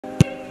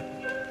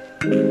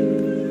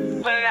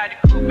Pulling out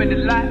the coupe in the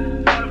lot,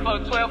 going for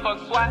a 12 fuck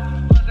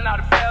swat, busting all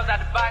the bells out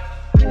the box.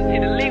 I just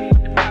hit a lick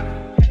with the box,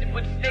 had to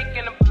put the stick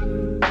in the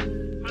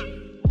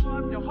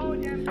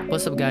box.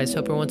 What's up guys,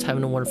 hope everyone's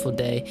having a wonderful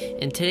day.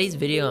 In today's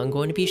video, I'm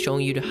going to be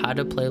showing you how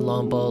to play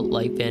long ball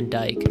like Van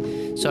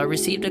Dijk. So I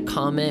received a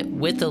comment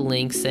with a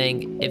link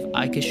saying if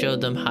I could show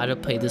them how to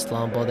play this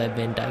long ball that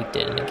Van Dijk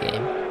did in the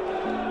game.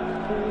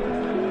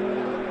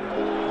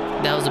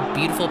 That was a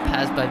beautiful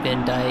pass by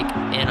Van Dijk,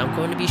 and I'm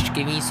going to be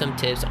giving you some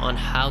tips on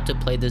how to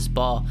play this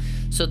ball.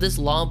 So this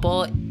long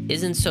ball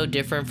isn't so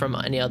different from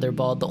any other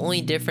ball. The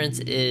only difference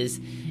is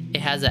it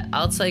has an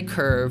outside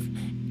curve,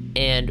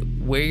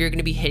 and where you're going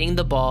to be hitting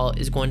the ball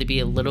is going to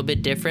be a little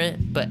bit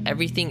different, but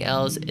everything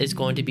else is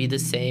going to be the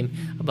same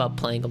about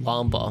playing a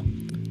long ball.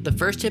 The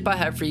first tip I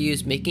have for you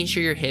is making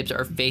sure your hips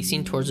are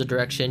facing towards the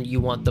direction you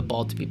want the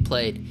ball to be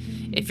played.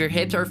 If your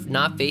hips are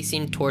not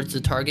facing towards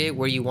the target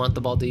where you want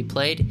the ball to be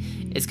played,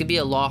 it's going to be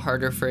a lot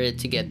harder for it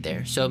to get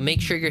there. So make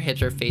sure your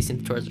hips are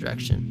facing towards the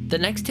direction. The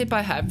next tip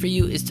I have for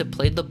you is to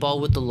play the ball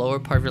with the lower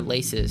part of your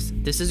laces.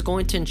 This is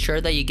going to ensure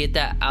that you get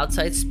that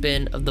outside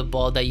spin of the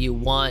ball that you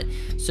want,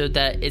 so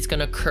that it's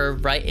going to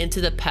curve right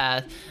into the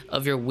path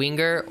of your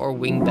winger or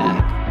wing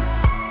back.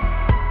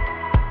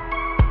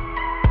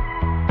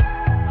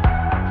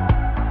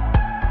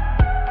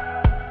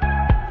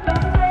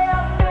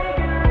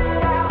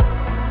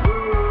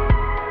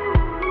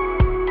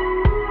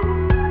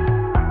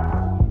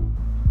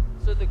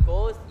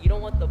 You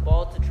don't want the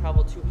ball to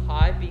travel too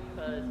high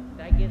because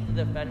that gives the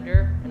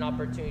defender an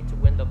opportunity to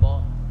win the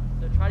ball.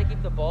 So try to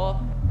keep the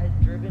ball as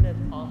driven as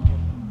possible,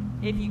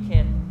 if you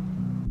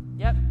can.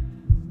 Yep.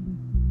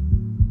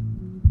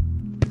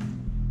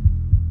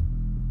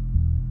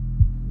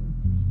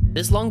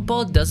 This long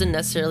ball doesn't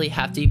necessarily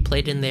have to be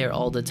played in there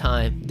all the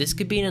time. This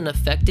could be an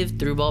effective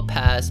through ball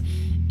pass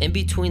in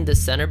between the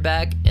center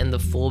back and the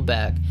full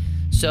back.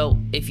 So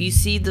if you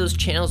see those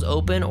channels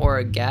open or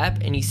a gap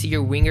and you see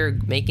your winger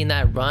making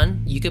that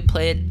run, you could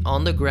play it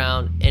on the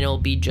ground and it'll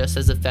be just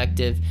as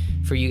effective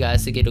for you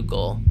guys to get a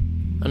goal.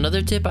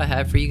 Another tip I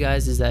have for you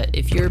guys is that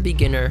if you're a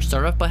beginner,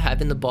 start off by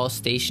having the ball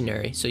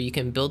stationary so you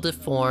can build the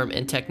form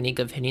and technique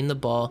of hitting the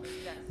ball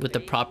with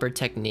the proper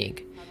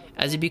technique.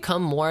 As you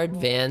become more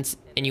advanced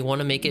and you want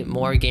to make it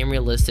more game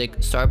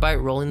realistic, start by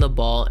rolling the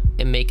ball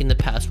and making the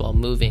pass while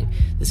moving.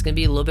 This is going to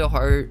be a little bit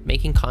harder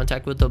making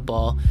contact with the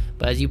ball,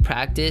 but as you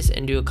practice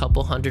and do a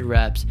couple hundred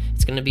reps,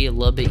 it's going to be a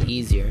little bit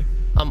easier.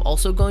 I'm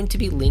also going to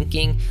be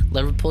linking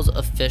Liverpool's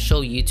official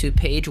YouTube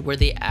page where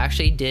they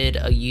actually did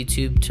a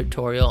YouTube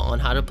tutorial on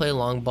how to play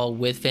long ball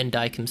with Van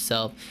Dijk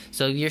himself.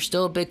 So if you're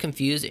still a bit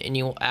confused and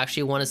you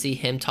actually want to see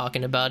him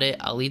talking about it,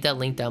 I'll leave that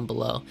link down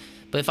below.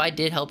 But if I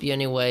did help you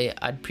anyway,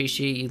 I'd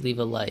appreciate you leave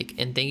a like.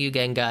 And thank you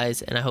again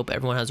guys, and I hope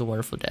everyone has a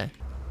wonderful day.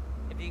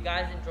 If you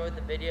guys enjoyed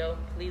the video,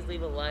 please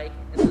leave a like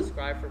and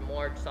subscribe for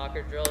more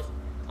soccer drills.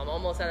 I'm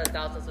almost at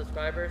 1,000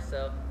 subscribers,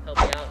 so help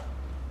me out.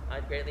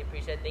 I'd greatly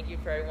appreciate it. Thank you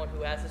for everyone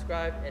who has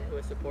subscribed and who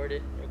has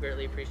supported. I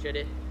greatly appreciate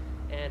it.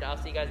 And I'll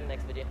see you guys in the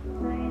next video.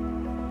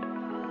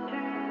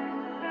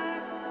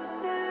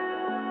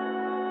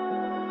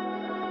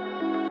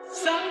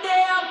 Someday